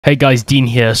Hey guys, Dean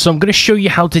here. So I'm going to show you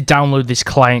how to download this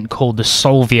client called the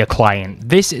Salwyrr Client.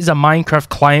 This is a Minecraft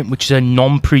client which is a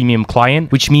non-premium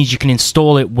client, which means you can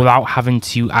install it without having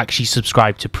to actually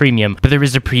subscribe to premium, but there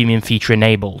is a premium feature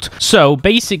enabled. So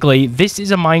basically, this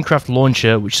is a Minecraft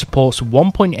launcher which supports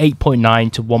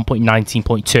 1.8.9 to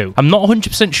 1.19.2. I'm not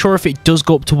 100% sure if it does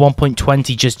go up to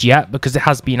 1.20 just yet because it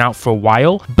has been out for a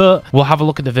while, but we'll have a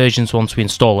look at the versions once we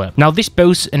install it. Now, this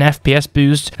boasts an FPS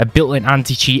boost, a built-in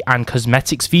anti-cheat, and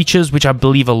cosmetics features, which I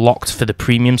believe are locked for the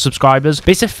premium subscribers. But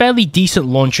it's a fairly decent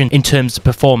launcher in terms of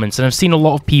performance, and I've seen a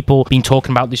lot of people been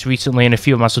talking about this recently, and a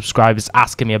few of my subscribers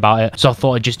asking me about it, so I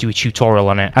thought I'd just do a tutorial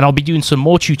on it. And I'll be doing some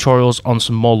more tutorials on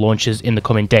some more launchers in the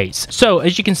coming days. So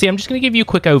as you can see, I'm just going to give you a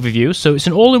quick overview. So it's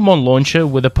an all-in-one launcher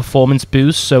with a performance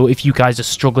boost, so if you guys are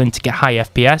struggling to get high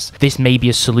FPS, this may be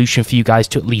a solution for you guys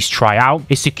to at least try out.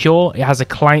 It's secure, it has a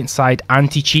client-side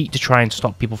anti-cheat to try and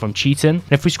stop people from cheating.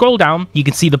 And if we scroll down, you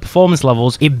can see the performance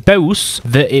levels. It boasts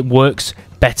that it works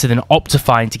better than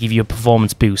Optifine to give you a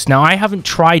performance boost. Now, I haven't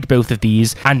tried both of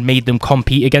these and made them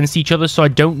compete against each other, so I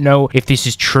don't know if this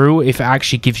is true, if it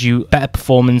actually gives you better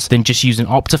performance than just using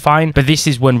Optifine, but this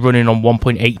is when running on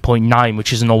 1.8.9,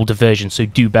 which is an older version, so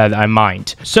do bear that in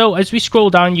mind. So as we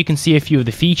scroll down, you can see a few of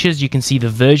the features. You can see the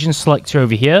version selector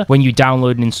over here when you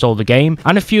download and install the game,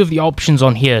 and a few of the options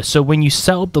on here. So when you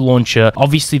set up the launcher,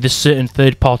 obviously there's certain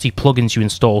third-party plugins you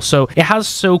install. So it has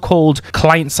so-called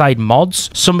client-side mods.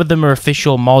 Some of them are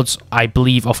official mods, I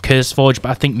believe, of CurseForge, but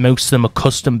I think most of them are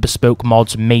custom bespoke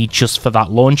mods made just for that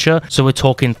launcher. So we're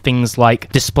talking things like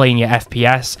displaying your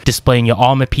FPS, displaying your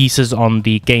armor pieces on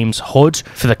the game's HUD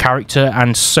for the character,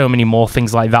 and so many more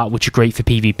things like that, which are great for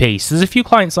PvP. So there's a few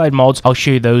client-side mods. I'll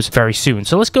show you those very soon.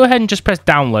 So let's go ahead and just press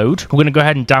download. We're going to go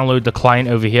ahead and download the client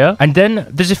over here, and then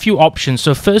there's a few options.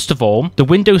 So first of all, the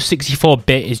Windows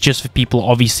 64-bit is just for people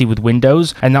obviously with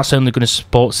Windows, and that's only going to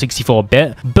support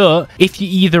 64-bit. But if you're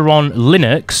either on Linux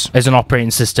as an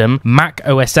operating system, Mac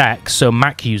OS X, so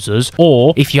Mac users,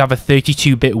 or if you have a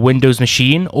 32-bit Windows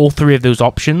machine, all three of those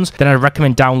options, then I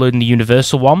recommend downloading the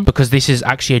universal one because this is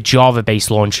actually a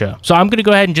Java-based launcher. So I'm going to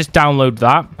go ahead and just download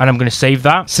that, and I'm going to save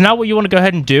that. So now what you want to go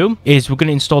ahead and do is we're going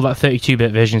to install that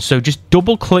 32-bit version. So just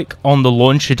double-click on the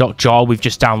launcher.jar we've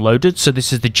just downloaded. So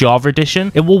this is the Java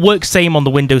edition. It will work same on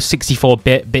the Windows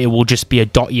 64-bit, but it will just be a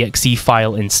 .exe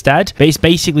file instead. But it's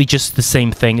basically just the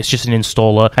same thing. It's just an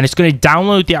installer, and it's going to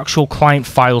download the actual client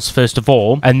files first of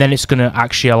all, and then it's going to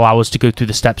actually allow us to go through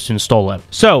the steps to install it.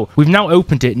 So we've now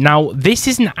opened it. Now this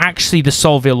isn't actually the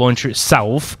Salwyrr launcher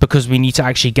itself because we need to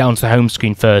actually get onto the home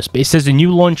screen first, but it says a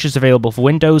new launcher is available for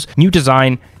Windows, new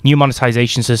design, new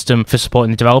monetization system for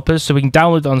supporting the developers. So we can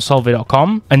download it on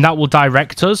salwyrr.com, and that will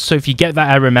direct us. So if you get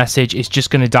that error message, it's just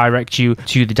going to direct you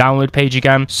to the download page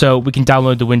again. So we can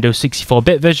download the Windows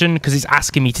 64-bit version because it's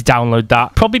asking me to download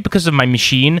that, probably because of my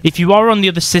machine. If you are on the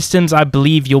other systems, I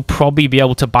believe you'll probably be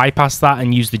able to bypass that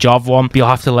and use the Java one, but you'll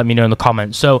have to let me know in the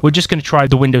comments. So we're just going to try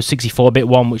the Windows 64-bit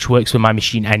one, which works with my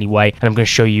machine anyway, and I'm going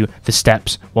to show you the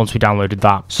steps once we downloaded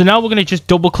that. So now we're going to just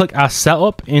double-click our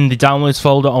setup in the downloads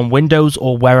folder on Windows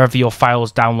or wherever your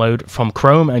files download from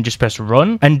Chrome, and just press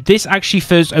run. And this actually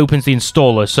first opens the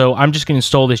installer. So I'm just going to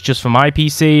install this just for my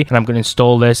PC, and I'm going to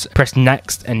install this, press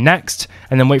next, and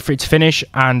then wait for it to finish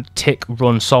and tick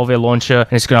run Salwyrr launcher,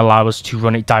 and it's going to allow us to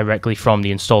run it directly from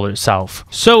the installer itself.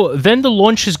 So then the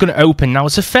launcher is going to open. Now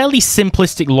it's a fairly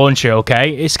simplistic launcher,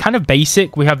 okay? It's kind of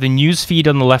basic. We have the news feed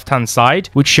on the left-hand side,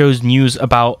 which shows news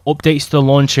about updates to the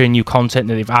launcher and new content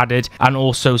that they've added, and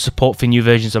also support for new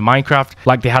versions of Minecraft,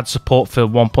 like they had support for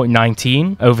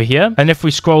 1.19 over here. And if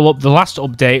we scroll up, the last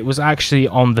update was actually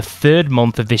on the 3rd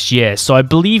month of this year. So I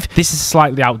believe this is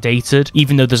slightly outdated,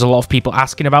 even though there's a lot of people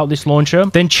asking about this launcher.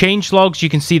 Then change logs, you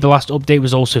can see the last update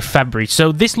was also February.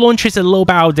 So this launcher is a little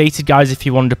bit outdated, guys, if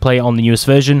you wanted to play it on the newest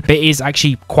version. But it is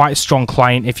actually quite a strong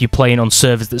client if you're playing on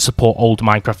servers that support old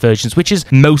Minecraft versions, which is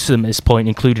most of them at this point,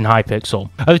 including Hypixel.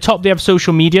 At the top, they have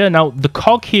social media. Now, the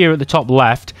cog here at the top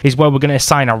left is where we're going to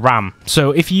assign our RAM.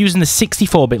 So if you're using the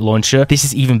 64-bit launcher, this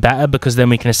is even better because then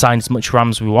we can assign as much RAM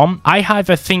as we want. I have,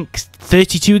 I think,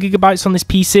 32 gigabytes on this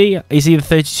PC. It's either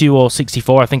 32 or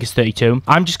 64. I think it's 32.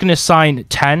 I'm just going to assign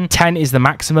 10. 10 is the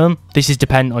maximum. This is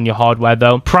dependent on your hardware,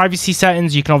 though. Privacy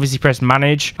settings, you can obviously press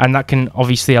manage, and that can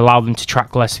obviously allow them to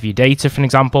track less of your data, for an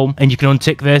example, and you can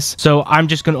untick this. So I'm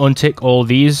just going to untick all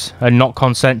these and not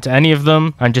consent to any of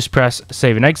them and just press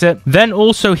save and exit. Then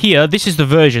also here, this is the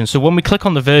version. So when we click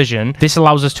on the version, this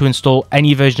allows us to install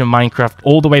any version of Minecraft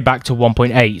all the way back to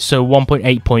 1.8. So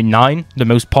 1.8.9, the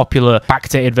most popular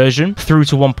backdated version, through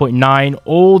to 1.9,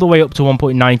 all the way up to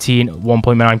 1.19,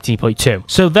 1.19.2.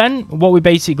 So then what we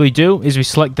basically do is we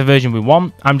select the version we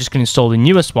want. I'm just going to install the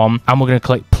newest one and we're going to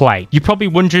click play. You're probably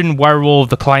wondering where are all of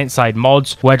the client-side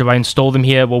mods? Where do I install them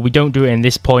here? Well, we don't do it in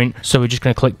this point. So we're just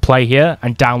going to click play here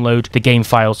and download the game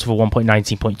files for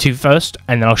 1.19.2 first.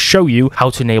 And then I'll show you how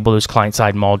to enable those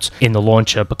client-side mods in the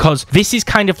launcher, because this is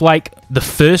kind of like the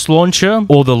first launcher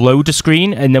or the loader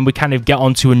screen, and then we kind of get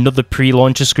onto another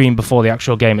pre-launcher screen before the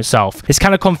actual game itself. It's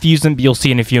kind of confusing, but you'll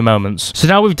see in a few moments. So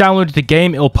now we've downloaded the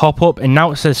game, it'll pop up, and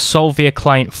now it says Salwyrr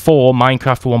Client 4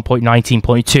 Minecraft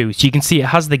 1.19.2. So you can see it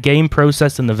has the game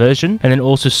processed in the version, and then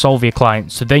also Salwyrr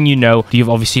Client. So then you know that you've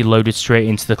obviously loaded straight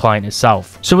into the client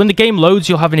itself. So when the game loads,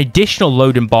 you'll have an additional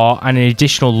loading bar and an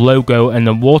additional logo and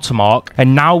then watermark.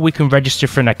 And now we can register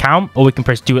for an account, or we can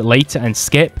press do it later and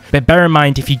skip. But bear in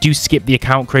mind, if you do skip the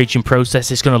account creation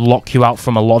process, it's going to lock you out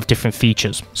from a lot of different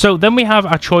features. So then we have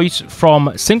our choice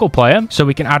from single player. So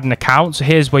we can add an account. So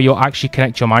here's where you'll actually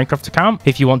connect your Minecraft account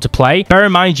if you want to play. Bear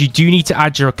in mind, you do need to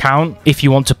add your account if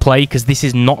you want to play, because this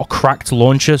is not a cracked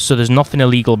launcher. So there's nothing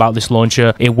illegal about this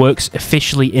launcher. It works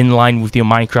officially in line with your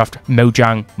Minecraft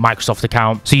Mojang Microsoft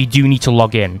account. So you do need to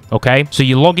log in. Okay. So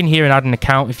you log in here and add an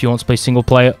account if you want to play single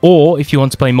player, or if you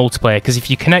want to play multiplayer, because if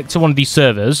you connect to one of these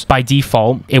servers, by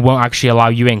default, it won't actually allow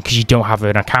you in because you don't have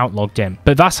an account logged in.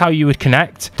 But that's how you would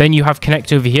connect. Then you have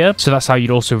connect over here. So that's how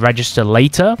you'd also register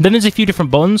later. Then there's a few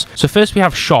different buttons. So first we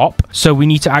have shop. So we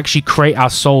need to actually create our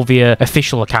Salwyrr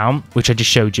official account, which I just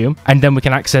showed you. And then we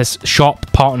can access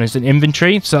shop, partners, and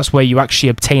inventory. So that's where you actually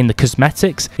obtain the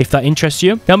cosmetics, if that interests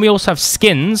you. Then we also have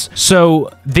skins. So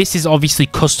this is obviously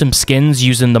custom skins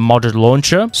using the modded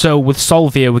launcher. So with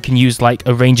Salwyrr, we can use like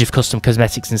a range of custom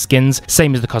cosmetics and skins,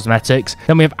 same as the cosmetics.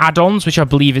 Then we have add-ons, which I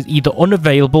believe is either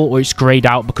unavailable or it's grayed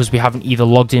out because we haven't either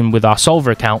logged in with our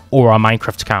Salwyrr account or our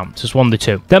Minecraft account. So it's one of the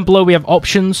two. Then below we have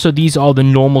options. So these are the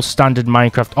normal standard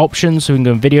Minecraft options. So we can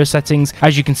go in video settings.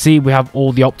 As you can see, we have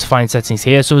all the Optifine settings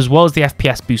here. So as well as the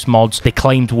FPS boost mods they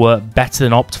claimed were better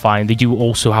than Optifine, they do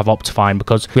also have Optifine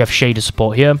because we have shader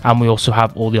support here, and we also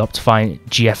have all the Optifine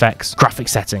GFX graphic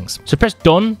settings. So press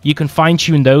done. You can fine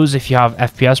tune those if you have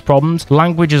FPS problems.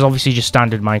 Language is obviously just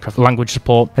standard Minecraft language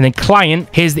support. And then client,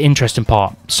 here's the interesting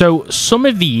part. So some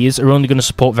of these are only going to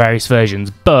support various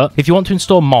versions, but if you want to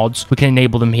install mods, we can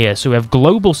enable them here. So we have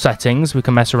global settings we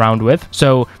can mess around with.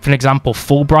 So for an example,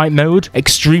 Fulbright mode,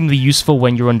 extremely useful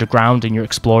when you're underground and you're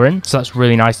exploring. So that's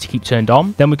really nice to keep turned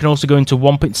on. Then we can also go into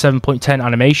 1.7.10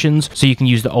 animations. So you can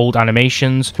use the old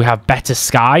animations. We have better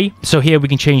sky. So here we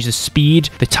can change the speed,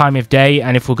 the time of day,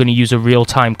 and if we're going to use a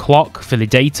real-time clock for the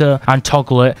data, and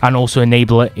toggle it and also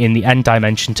enable it in the end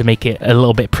dimension to make it a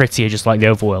little bit prettier, just like the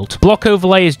overworld. Block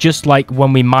overlay is just like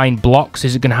when we mine blocks.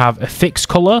 Is it going to have a fixed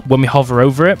color when we hover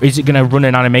over it? Is it going to run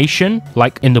an animation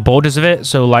like in the borders of it?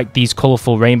 So like these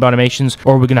colorful rainbow animations,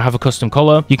 or are we going to have a custom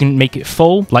color? You can make it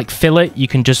full, like fill it. You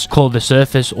can just color the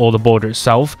surface or the border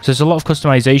itself. So there's a lot of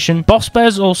customization. Boss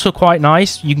bears are also quite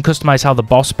nice. You can customize how the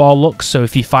boss bar looks. So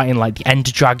if you're fighting like the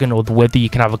Ender Dragon or the Wither, you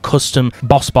can have a custom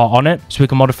boss bar on it. So we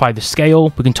can modify the scale.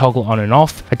 We can toggle on and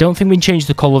off. I don't think we can change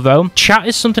the color though. Chat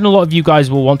is something a lot of you guys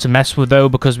will want to mess with though,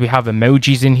 because we have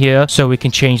emojis in here. So we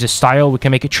can change the style. We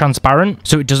can make it transparent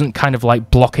so it doesn't kind of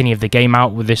like block any of the game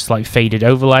out with this like faded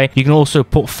overlay. You can also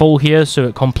put full here so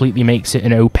it completely makes it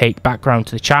an opaque background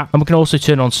to the chat. And we can also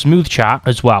turn on smooth chat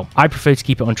as well. I prefer to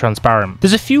keep it on transparent.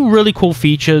 There's a few really cool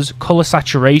features. Color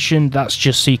saturation, that's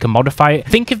just so you can modify it.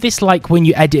 Think of this like when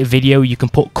you edit a video, you can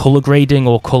put color grading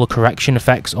or color correction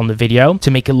effects on the video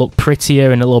to make it look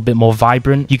prettier and a little bit more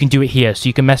vibrant. You can do it here. So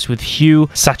you can mess with hue,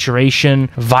 saturation,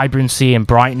 vibrancy and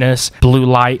brightness, blue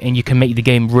light, and you can make the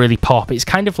game really pop. It's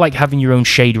kind of like having your own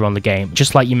shader on the game,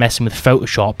 just like you're messing with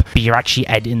Photoshop, but you're actually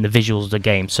editing the visuals of the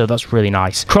game. So that's really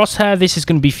nice. Crosshair, this is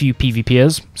going to be for you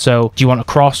PvPers. So do you want a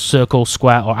cross, circle,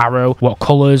 square, or arrow? What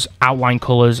colors, outline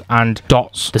colors, and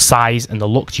dots, the size and the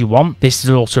look do you want? This is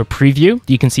also a preview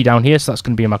you can see down here. So that's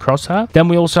going to be in my crosshair. Then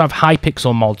we also have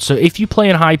Hypixel mods. So if you play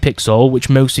in Hypixel, which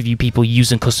most of you people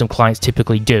using custom clients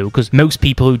typically do, because most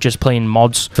people who just playing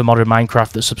mods for modded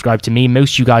Minecraft that subscribe to me,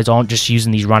 most of you guys aren't just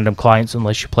using these random clients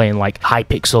unless you're playing like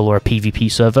Hypixel or a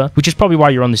PvP server, which is probably why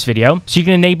you're on this video. So you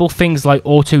can enable things like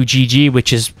auto GG,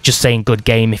 which is just saying good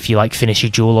game if you like finish your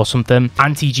duel or something,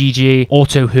 anti GG,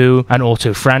 auto who, and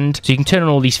auto friend. So you can turn on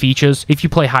all these features. If you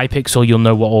play Hypixel, you'll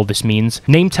know what all this means.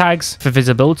 Name tags for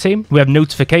visibility. We have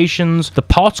notifications modifications, the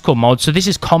particle mod. So this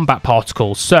is combat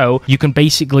particles. So you can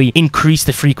basically increase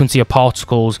the frequency of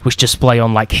particles which display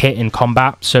on like hit in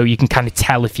combat. So you can kind of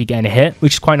tell if you're getting a hit,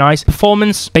 which is quite nice.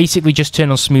 Performance, basically just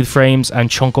turn on smooth frames and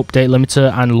chunk update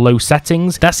limiter and low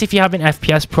settings. That's if you're having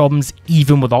FPS problems,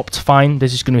 even with Optifine.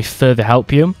 This is going to further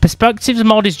help you. Perspectives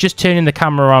mod is just turning the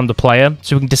camera around the player.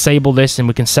 So we can disable this and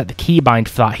we can set the keybind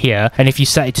for that here. And if you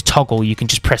set it to toggle, you can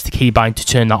just press the keybind to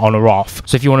turn that on or off.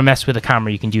 So if you want to mess with the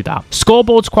camera, you can do that.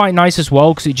 Scoreboard's quite nice as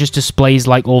well because it just displays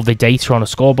like all the data on a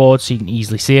scoreboard so you can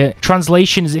easily see it.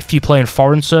 Translation is if you play on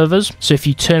foreign servers. So if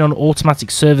you turn on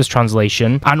automatic service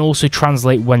translation and also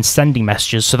translate when sending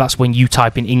messages, so that's when you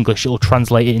type in English, it'll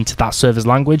translate it into that server's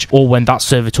language, or when that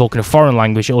server talking a foreign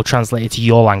language, it'll translate it to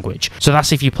your language. So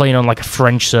that's if you're playing on like a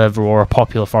French server or a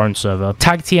popular foreign server.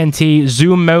 Tag TNT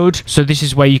zoom mode. So this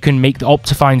is where you can make the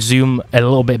Optifine zoom a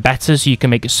little bit better, so you can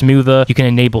make it smoother. You can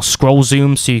enable scroll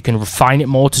zoom, so you can refine it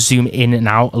more to zoom in and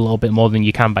out a little bit more than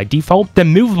you can by default. Then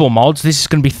movable mods. This is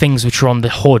going to be things which are on the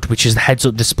HUD, which is the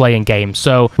heads-up display in game.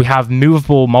 So we have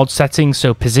movable mod settings,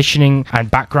 so positioning and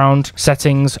background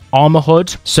settings, armor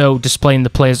HUD, so displaying the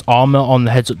player's armor on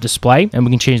the heads-up display, and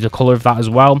we can change the color of that as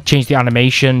well. Change the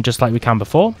animation just like we can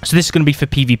before. So this is going to be for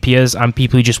PvPers and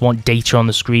people who just want data on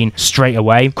the screen straight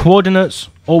away. Coordinates,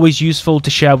 always useful to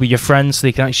share with your friends so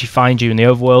they can actually find you in the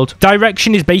overworld.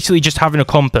 Direction is basically just having a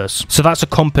compass. So that's a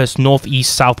compass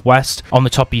northeast, southwest on the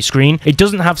top of your screen. It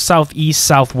doesn't have southeast,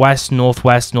 southwest,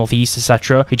 northwest, northeast,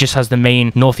 etc. It just has the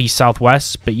main northeast,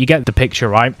 southwest, but you get the picture,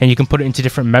 right? And you can put it into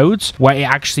different modes where it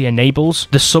actually enables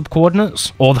the sub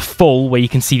coordinates or the full where you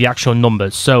can see the actual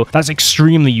numbers. So that's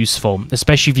extremely useful,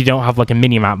 especially if you don't have like a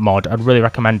mini-map mod. I'd really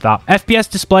recommend that. FPS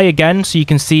display again, so you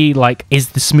can see like,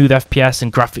 is the smooth FPS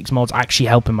and graphics mods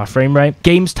actually helping my frame rate.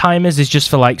 Games timers is just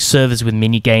for like servers with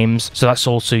mini games, so that's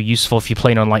also useful if you're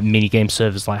playing on like mini game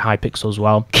servers like Hypixel as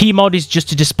well. Key mod is just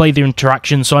to display the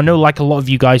interaction. So I know like a lot of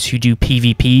you guys who do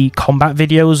PvP combat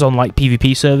videos on like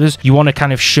PvP servers, you want to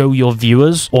kind of show your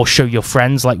viewers or show your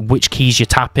friends like which keys you're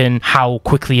tapping, how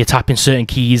quickly you're tapping certain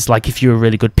keys. Like if you're a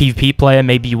really good PvP player,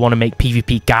 maybe you want to make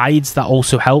PvP guides that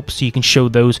also help, so you can show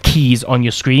those keys on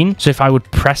your screen. So if I would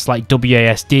press like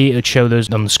WASD, it would show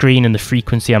those on the screen and the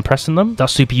frequency I'm pressing them.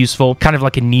 That's super useful, kind of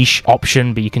like a niche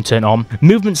option, but you can turn on.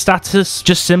 Movement status,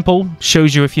 just simple,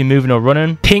 shows you if you're moving or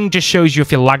running. Ping just shows you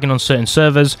if you're lagging on certain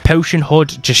servers. Potion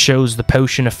HUD just shows the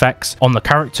potion effects on the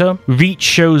character. Reach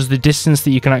shows the distance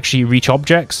that you can actually reach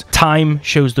objects. Time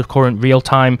shows the current real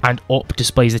time, and up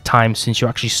displays the time since you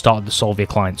actually started the Salwyrr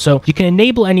client. So you can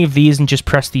enable any of these and just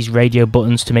press these radio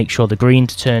buttons to make sure they're green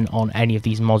to turn on any of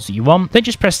these mods that you want. Then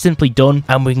just press simply done,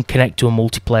 and we can connect to a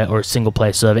multiplayer or a single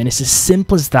player server, and it's as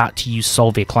simple as that to use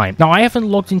Salwyrr client. Now I haven't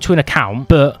logged into an account,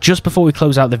 but just before we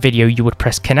close out the video, you would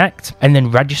press connect and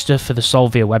then register for the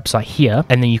Salwyrr website here,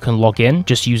 and then you can log in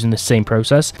just using the same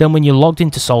process. Then when you're logged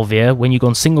into Salwyrr, when you go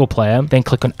on single player, then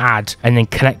click on add and then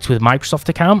connect with Microsoft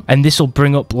account, and this will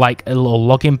bring up like a little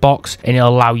login box, and it'll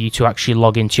allow you to actually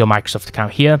log into your Microsoft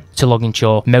account here, to log into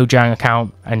your Mojang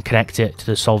account and connect it to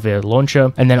the Salwyrr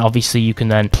launcher, and then obviously you can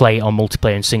then play on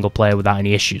multiplayer and single player without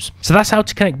any issues. So that's how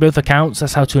to connect both accounts.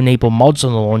 That's how to enable mods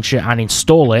on the launcher and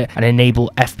install it, and enable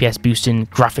FPS boosting,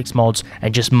 graphics mods,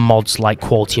 and just mods like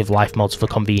quality of life mods for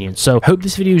convenience. So hope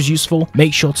this video was useful.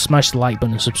 Make sure to smash the like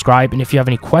button and subscribe, and if you have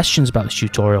any questions about this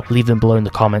tutorial, leave them below in the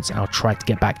comments and I'll try to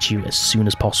get back to you as soon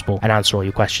as possible and answer all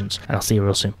your questions, and I'll see you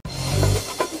real soon.